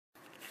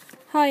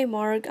Hi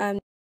Mark, I'm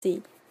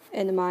Nancy,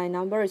 and my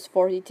number is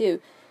 42.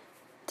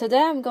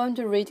 Today I'm going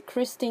to read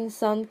Christine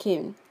Sun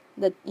Kim,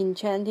 The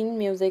Enchanting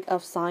Music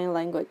of Sign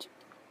Language,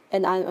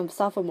 and I'm a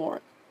sophomore.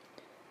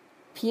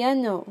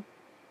 Piano.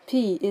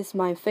 P is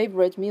my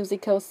favorite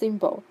musical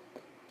symbol.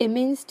 It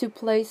means to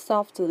play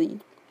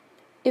softly.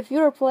 If you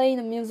are playing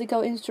a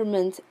musical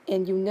instrument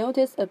and you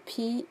notice a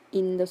P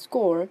in the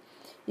score,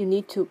 you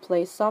need to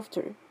play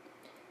softer.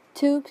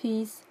 2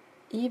 Ps,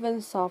 even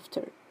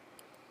softer.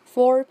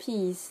 4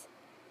 Ps,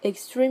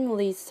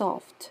 extremely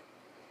soft.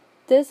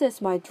 This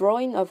is my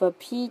drawing of a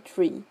pea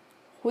tree,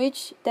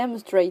 which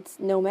demonstrates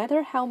no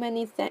matter how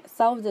many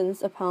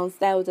thousands upon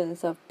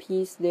thousands of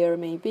peas there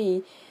may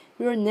be,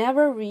 you will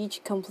never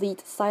reach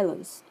complete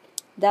silence.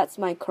 That's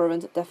my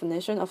current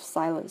definition of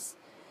silence,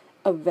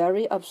 a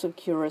very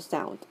obscure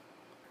sound.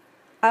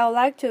 I would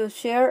like to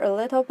share a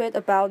little bit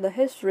about the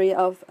history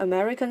of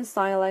American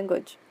Sign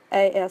Language,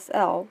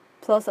 ASL,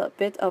 plus a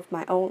bit of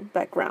my own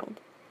background.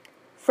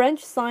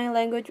 French Sign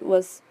Language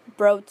was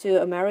brought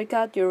to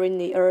America during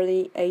the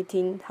early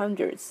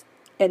 1800s,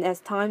 and as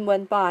time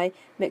went by,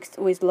 mixed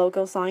with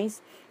local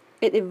signs,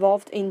 it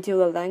evolved into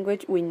the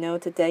language we know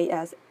today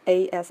as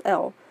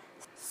ASL.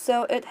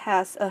 So it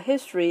has a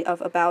history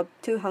of about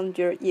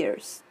 200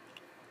 years.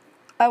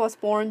 I was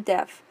born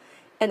deaf,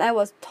 and I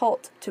was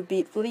taught to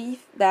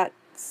believe that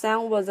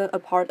sound wasn't a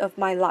part of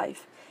my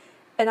life,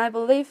 and I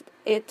believed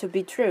it to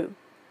be true.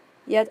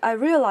 Yet I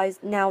realize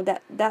now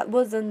that that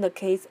wasn't the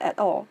case at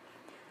all.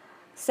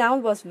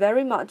 Sound was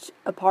very much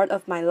a part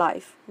of my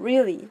life,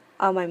 really,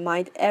 on my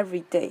mind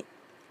every day.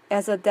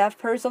 As a deaf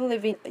person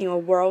living in a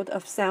world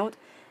of sound,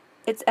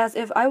 it's as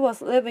if I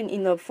was living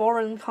in a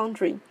foreign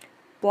country,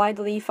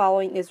 blindly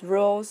following its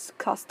rules,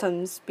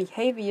 customs,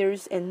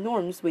 behaviors, and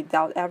norms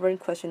without ever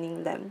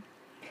questioning them.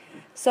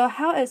 So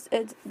how is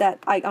it that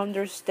I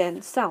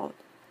understand sound?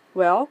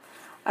 Well,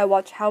 I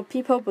watch how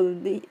people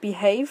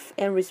behave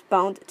and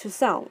respond to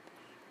sound.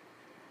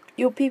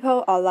 You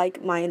people are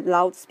like my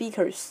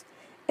loudspeakers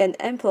and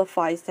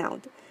amplify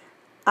sound.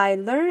 I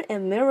learn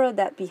and mirror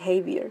that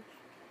behavior.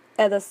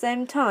 At the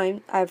same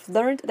time, I've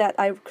learned that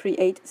I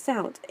create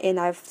sound and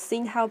I've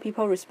seen how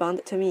people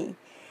respond to me.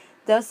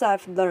 Thus,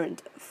 I've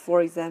learned, for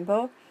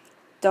example,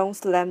 don't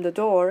slam the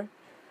door,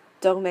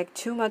 don't make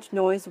too much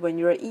noise when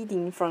you're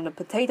eating from the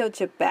potato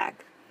chip bag,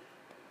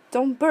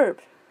 don't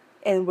burp,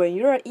 and when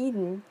you're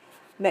eating,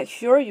 make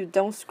sure you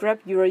don't scrap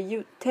your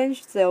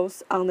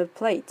utensils on the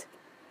plate.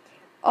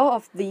 All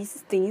of these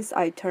things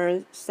I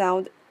term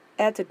sound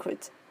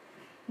etiquette.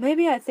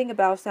 Maybe I think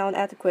about sound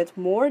etiquette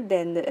more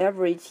than the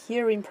average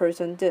hearing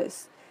person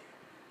does.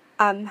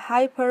 I'm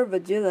hyper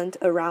vigilant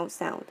around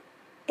sound,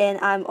 and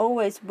I'm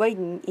always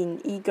waiting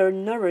in eager,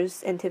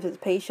 nervous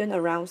anticipation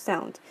around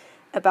sound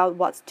about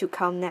what's to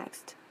come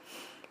next.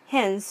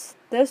 Hence,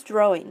 this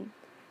drawing,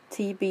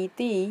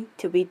 TBD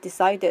to be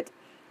decided,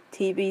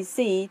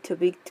 TBC to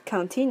be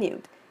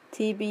continued,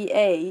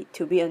 TBA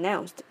to be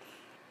announced.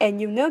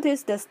 And you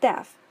notice the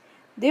staff.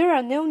 There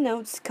are no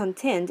notes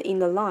contained in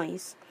the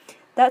lines.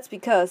 That's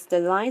because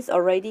the lines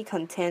already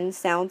contain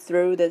sound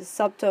through the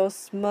subtle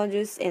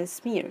smudges and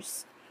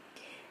smears.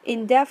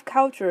 In deaf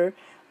culture,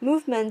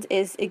 movement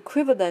is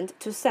equivalent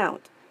to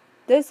sound.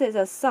 This is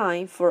a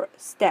sign for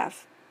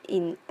staff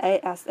in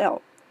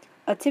ASL.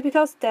 A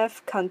typical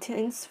staff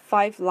contains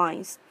 5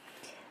 lines.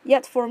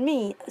 Yet for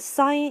me,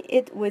 signing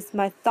it with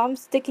my thumb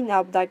sticking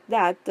up like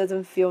that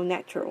doesn't feel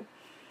natural.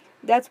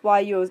 That's why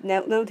you'll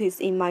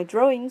notice in my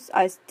drawings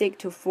I stick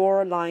to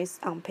 4 lines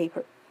on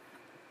paper.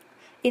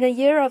 In the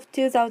year of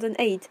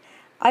 2008,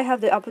 I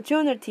have the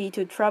opportunity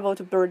to travel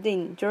to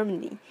Berlin,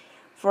 Germany,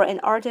 for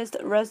an artist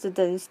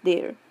residence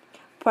there.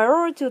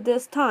 Prior to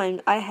this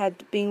time, I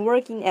had been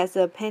working as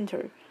a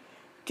painter.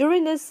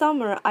 During this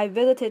summer, I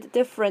visited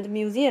different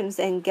museums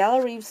and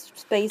gallery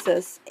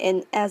spaces,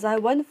 and as I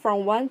went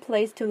from one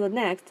place to the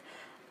next,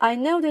 I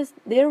noticed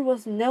there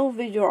was no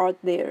visual art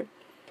there.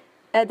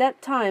 At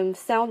that time,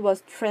 sound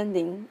was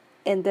trending,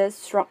 and this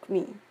struck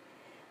me.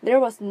 There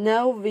was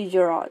no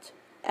visual art.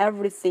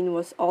 Everything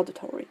was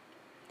auditory.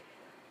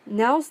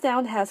 Now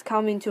sound has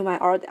come into my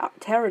art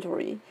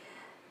territory.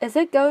 Is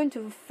it going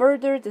to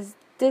further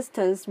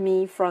distance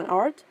me from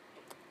art?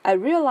 I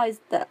realized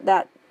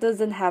that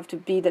doesn't have to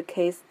be the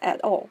case at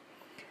all.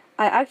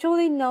 I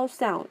actually know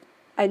sound.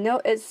 I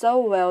know it so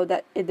well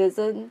that it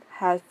doesn't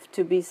have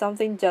to be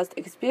something just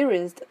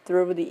experienced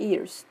through the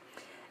ears.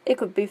 It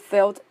could be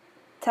felt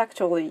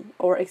tactually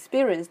or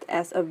experienced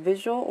as a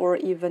visual or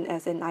even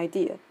as an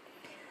idea.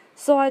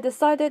 So I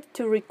decided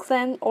to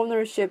reclaim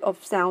ownership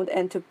of sound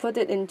and to put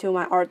it into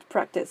my art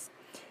practice.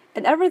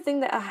 And everything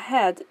that I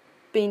had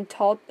been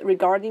taught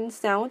regarding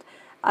sound,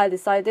 I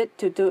decided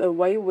to do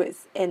away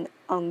with and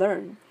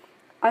unlearn.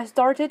 I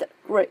started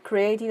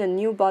creating a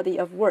new body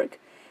of work,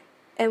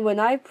 and when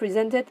I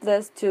presented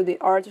this to the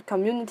art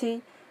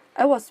community,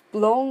 I was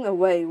blown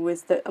away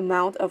with the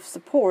amount of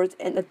support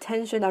and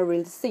attention I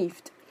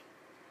received.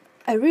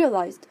 I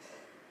realized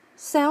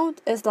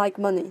sound is like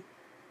money,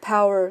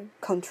 power,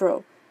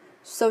 control,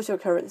 social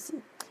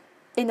currency.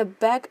 In the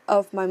back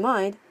of my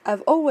mind,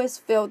 I've always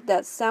felt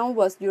that sound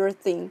was your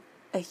thing,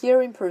 a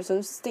hearing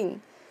person's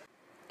thing.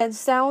 And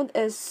sound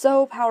is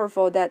so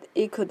powerful that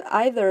it could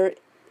either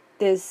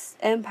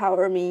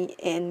disempower me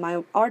and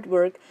my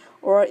artwork,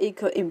 or it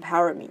could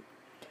empower me.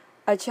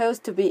 I chose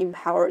to be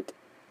empowered.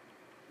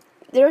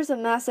 There's a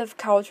massive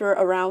culture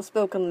around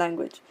spoken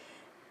language,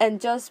 and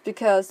just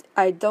because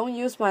I don't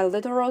use my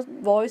literal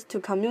voice to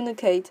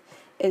communicate,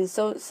 in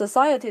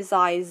society's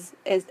eyes,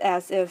 it's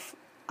as if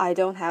I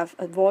don't have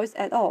a voice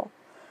at all.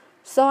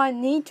 So I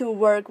need to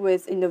work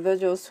with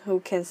individuals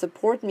who can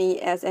support me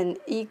as an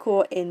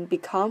equal and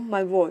become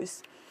my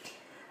voice.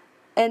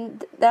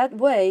 And that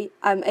way,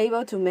 I'm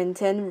able to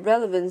maintain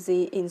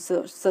relevancy in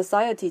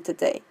society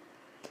today.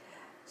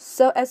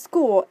 So at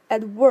school,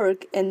 at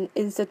work, and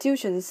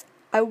institutions,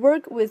 I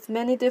work with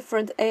many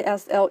different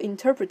ASL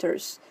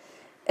interpreters,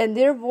 and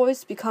their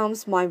voice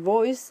becomes my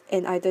voice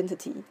and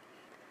identity.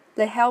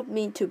 They help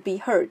me to be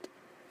heard,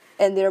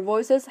 and their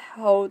voices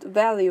hold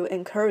value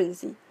and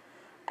currency.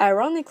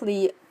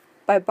 Ironically,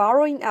 by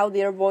borrowing out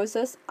their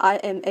voices, I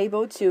am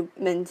able to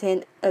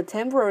maintain a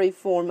temporary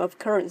form of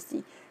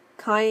currency,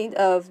 kind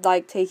of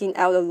like taking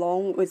out a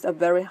loan with a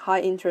very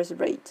high interest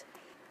rate.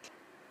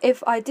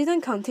 If I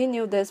didn't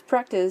continue this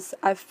practice,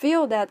 I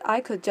feel that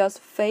I could just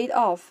fade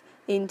off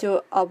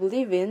into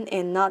oblivion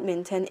and not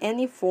maintain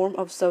any form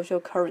of social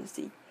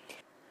currency.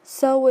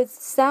 So, with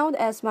sound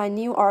as my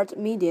new art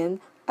medium,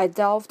 I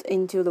delved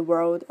into the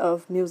world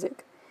of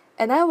music.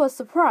 And I was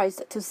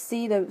surprised to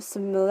see the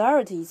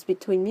similarities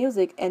between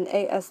music and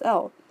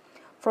ASL.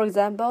 For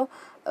example,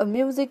 a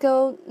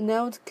musical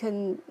note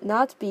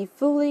cannot be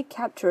fully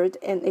captured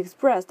and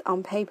expressed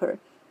on paper.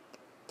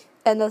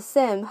 And the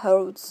same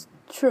holds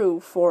true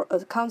for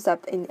a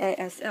concept in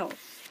ASL.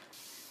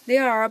 They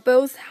are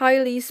both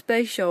highly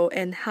spatial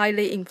and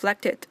highly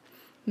inflected,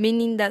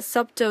 meaning that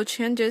subtle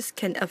changes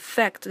can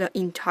affect the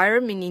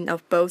entire meaning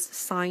of both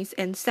signs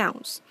and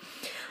sounds.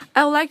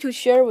 I would like to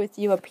share with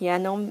you a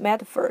piano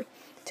metaphor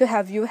to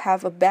have you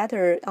have a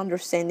better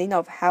understanding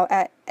of how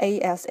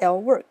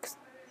ASL works.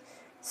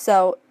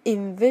 So,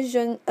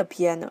 envision a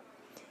piano.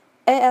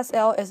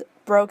 ASL is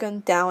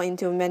broken down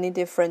into many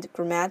different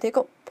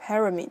grammatical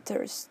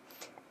parameters.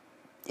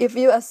 If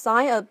you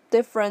assign a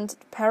different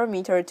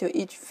parameter to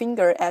each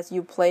finger as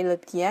you play the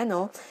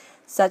piano,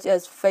 such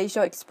as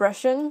facial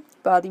expression,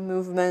 body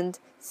movement,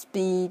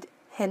 speed,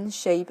 hand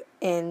shape,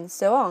 and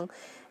so on,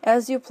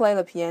 as you play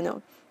the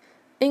piano.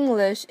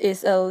 English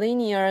is a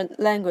linear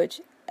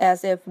language,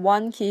 as if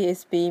one key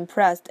is being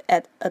pressed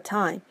at a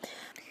time.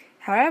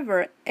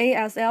 However,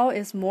 ASL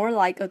is more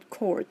like a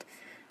chord.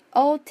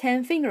 All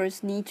 10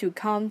 fingers need to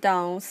come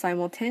down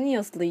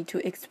simultaneously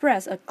to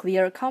express a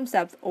clear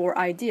concept or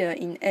idea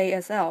in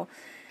ASL.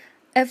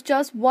 If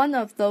just one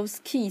of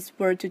those keys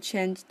were to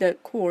change the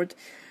chord,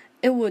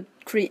 it would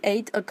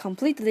create a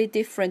completely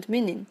different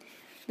meaning.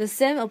 The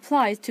same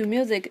applies to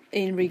music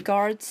in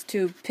regards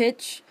to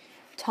pitch,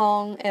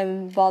 tone,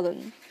 and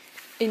volume.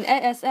 In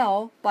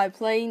ASL, by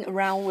playing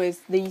around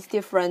with these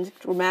different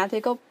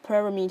grammatical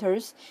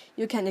parameters,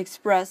 you can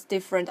express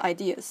different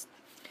ideas.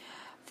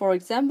 For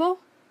example,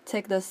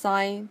 take the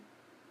sign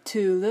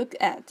to look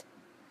at.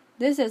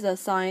 This is a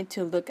sign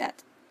to look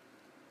at.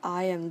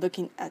 I am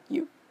looking at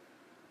you.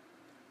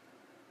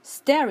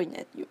 Staring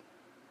at you.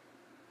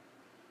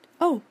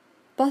 Oh,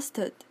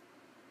 busted.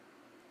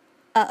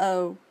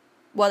 Uh-oh,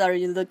 what are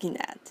you looking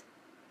at?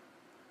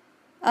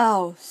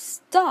 Oh,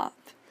 stop.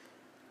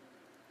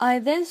 I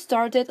then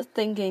started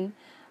thinking,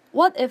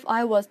 what if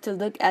I was to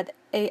look at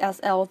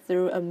ASL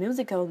through a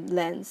musical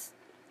lens?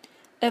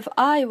 If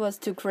I was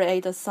to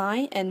create a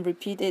sign and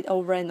repeat it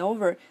over and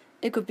over,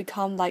 it could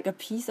become like a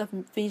piece of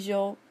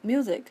visual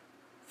music.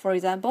 For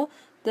example,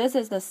 this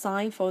is the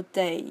sign for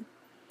day.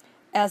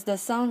 As the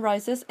sun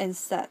rises and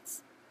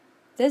sets.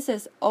 This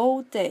is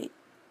all day.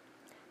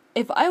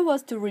 If I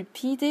was to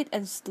repeat it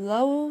and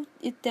slow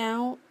it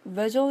down,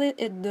 visually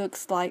it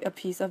looks like a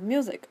piece of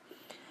music.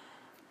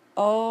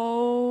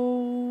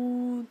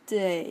 All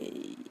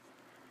day.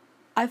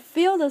 I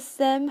feel the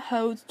same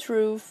holds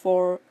true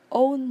for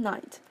all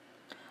night.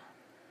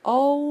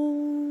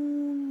 All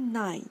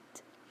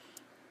night.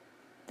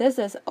 This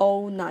is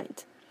all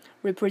night,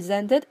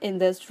 represented in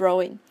this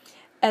drawing,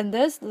 and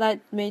this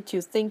led me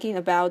to thinking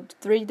about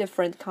 3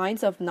 different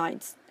kinds of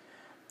nights: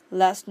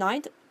 last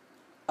night,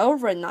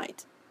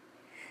 overnight,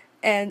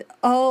 and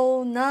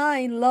all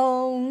night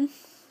long.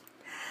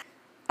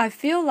 I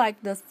feel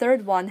like the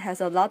third one has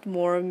a lot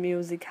more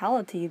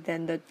musicality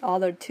than the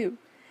other 2.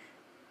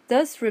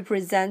 This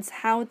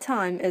represents how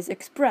time is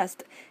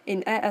expressed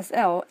in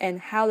ASL and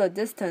how the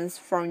distance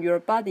from your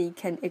body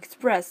can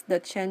express the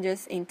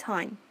changes in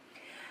time.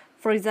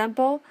 For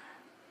example,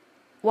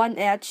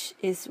 1h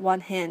is 1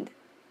 hand,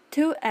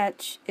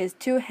 2h is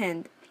 2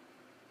 hand.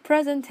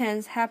 Present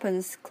tense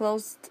happens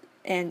close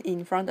and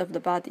in front of the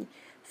body.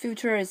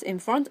 Future is in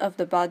front of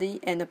the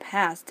body, and the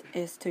past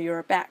is to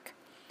your back.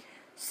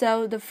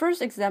 So the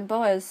first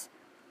example is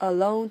a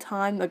long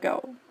time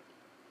ago,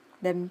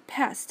 then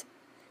past,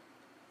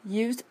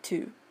 used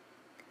to,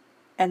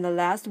 And the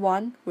last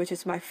one, which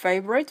is my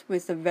favorite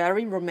with a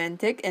very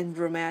romantic and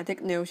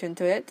dramatic notion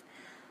to it,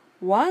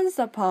 once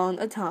upon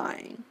a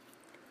time.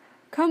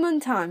 Common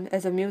time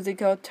is a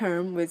musical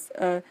term with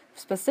a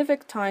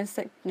specific time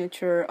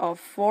signature of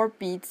 4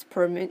 beats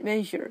per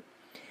measure.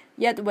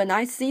 Yet when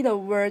I see the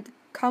word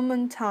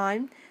common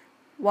time,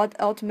 what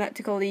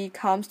automatically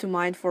comes to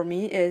mind for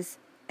me is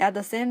at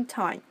the same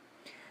time.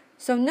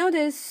 So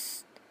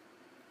notice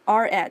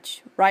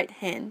RH, right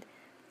hand,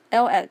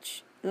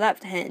 LH,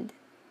 left hand.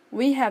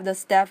 We have the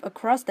staff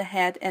across the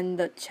head and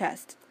the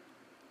chest.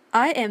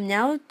 I am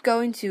now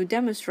going to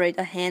demonstrate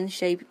a hand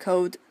shape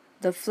called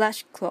the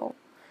flash claw.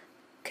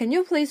 Can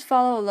you please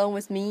follow along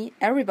with me?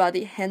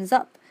 Everybody, hands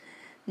up.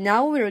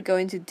 Now we're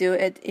going to do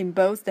it in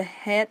both the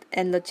head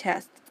and the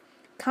chest.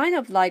 Kind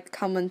of like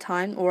common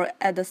time or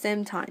at the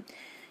same time.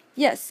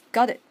 Yes,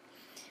 got it.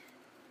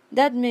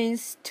 That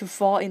means to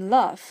fall in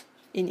love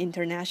in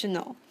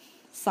international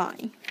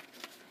sign.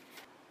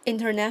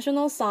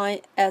 International sign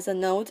as a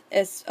note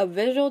is a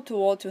visual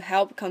tool to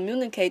help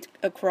communicate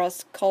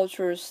across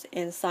cultures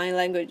and sign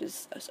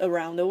languages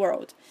around the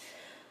world.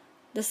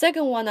 The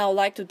second one I would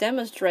like to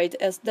demonstrate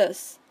is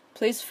this.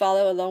 Please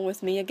follow along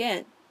with me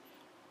again.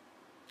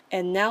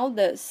 And now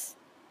this.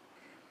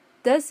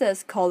 This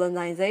is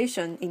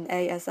colonization in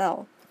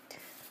ASL.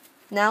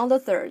 Now the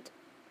third.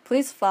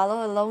 Please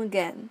follow along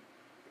again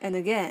and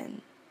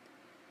again.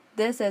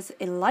 This is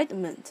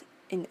enlightenment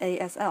in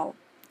ASL.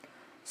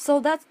 So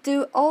let's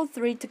do all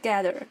three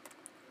together.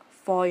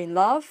 Fall in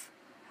love,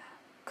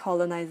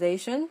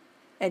 colonization,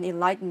 and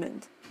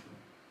enlightenment.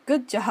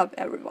 Good job,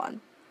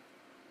 everyone.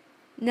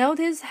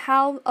 Notice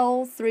how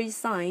all three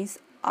signs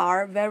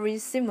are very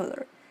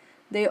similar.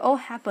 They all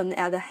happen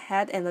at the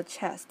head and the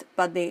chest,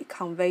 but they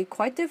convey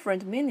quite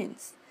different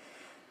meanings.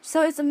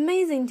 So it's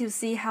amazing to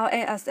see how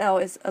ASL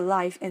is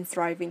alive and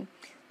thriving,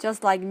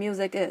 just like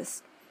music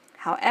is.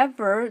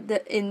 However,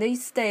 in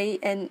this day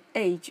and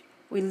age,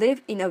 we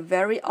live in a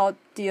very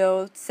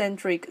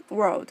audio-centric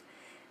world,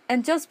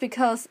 and just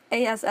because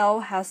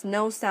ASL has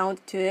no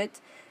sound to it,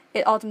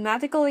 it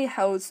automatically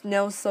holds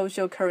no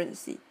social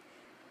currency.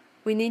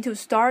 We need to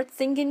start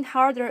thinking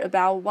harder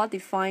about what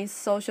defines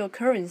social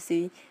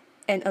currency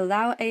and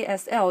allow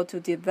ASL to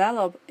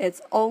develop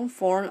its own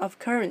form of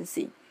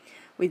currency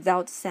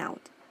without sound.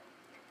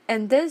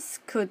 And this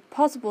could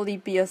possibly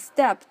be a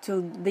step to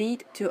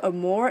lead to a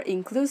more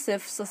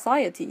inclusive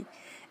society.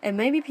 And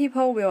maybe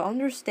people will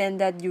understand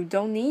that you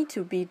don't need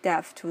to be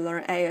deaf to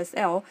learn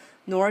ASL,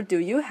 nor do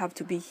you have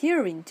to be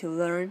hearing to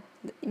learn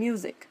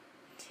music.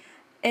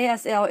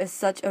 ASL is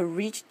such a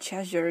rich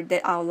treasure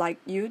that I would like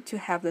you to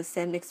have the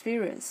same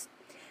experience.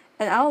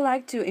 And I would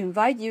like to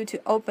invite you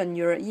to open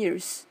your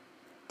ears,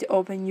 to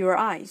open your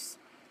eyes,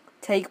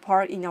 take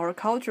part in our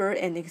culture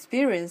and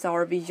experience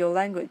our visual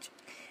language.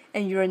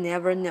 And you'll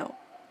never know.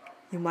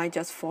 You might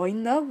just fall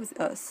in love with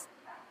us.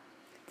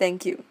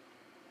 Thank you.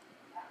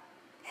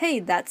 Hey,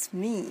 that's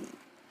me.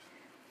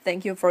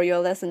 Thank you for your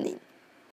listening.